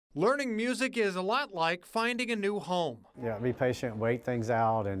Learning music is a lot like finding a new home. Yeah, be patient, wait things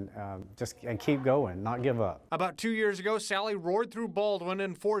out, and keep going, not give up. About 2 years ago, Sally roared through Baldwin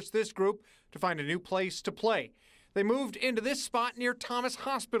and forced this group to find a new place to play. They moved into this spot near Thomas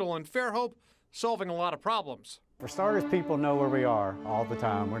Hospital in Fairhope, solving a lot of problems. For starters, people know where we are all the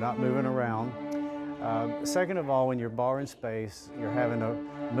time. We're not moving around. Second of all, when you're borrowing space, you're having to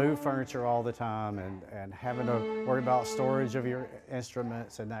move furniture all the time and having to worry about storage of your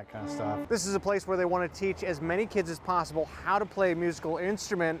instruments and that kind of stuff. This is a place where they want to teach as many kids as possible how to play a musical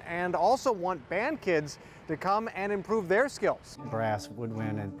instrument, and also want band kids to come and improve their skills. Brass,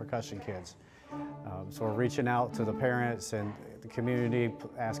 woodwind, and percussion kids. So we're reaching out to the parents and the community,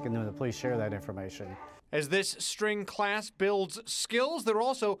 asking them to please share that information. As this string class builds skills, they're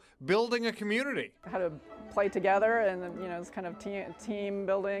also building a community. How to play together, and it's kind of team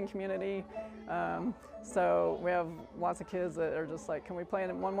building, community. So we have lots of kids that are just like, can we play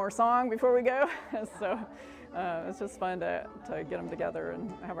one more song before we go? So it's just fun to get them together and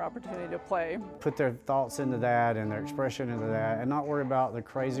have an opportunity to play. Put their thoughts into that and their expression into that, and not worry about the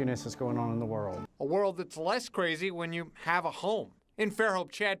craziness that's going on in the world. A world that's less crazy when you have a home. In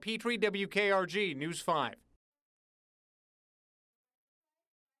Fairhope, Chad Petrie, WKRG News 5.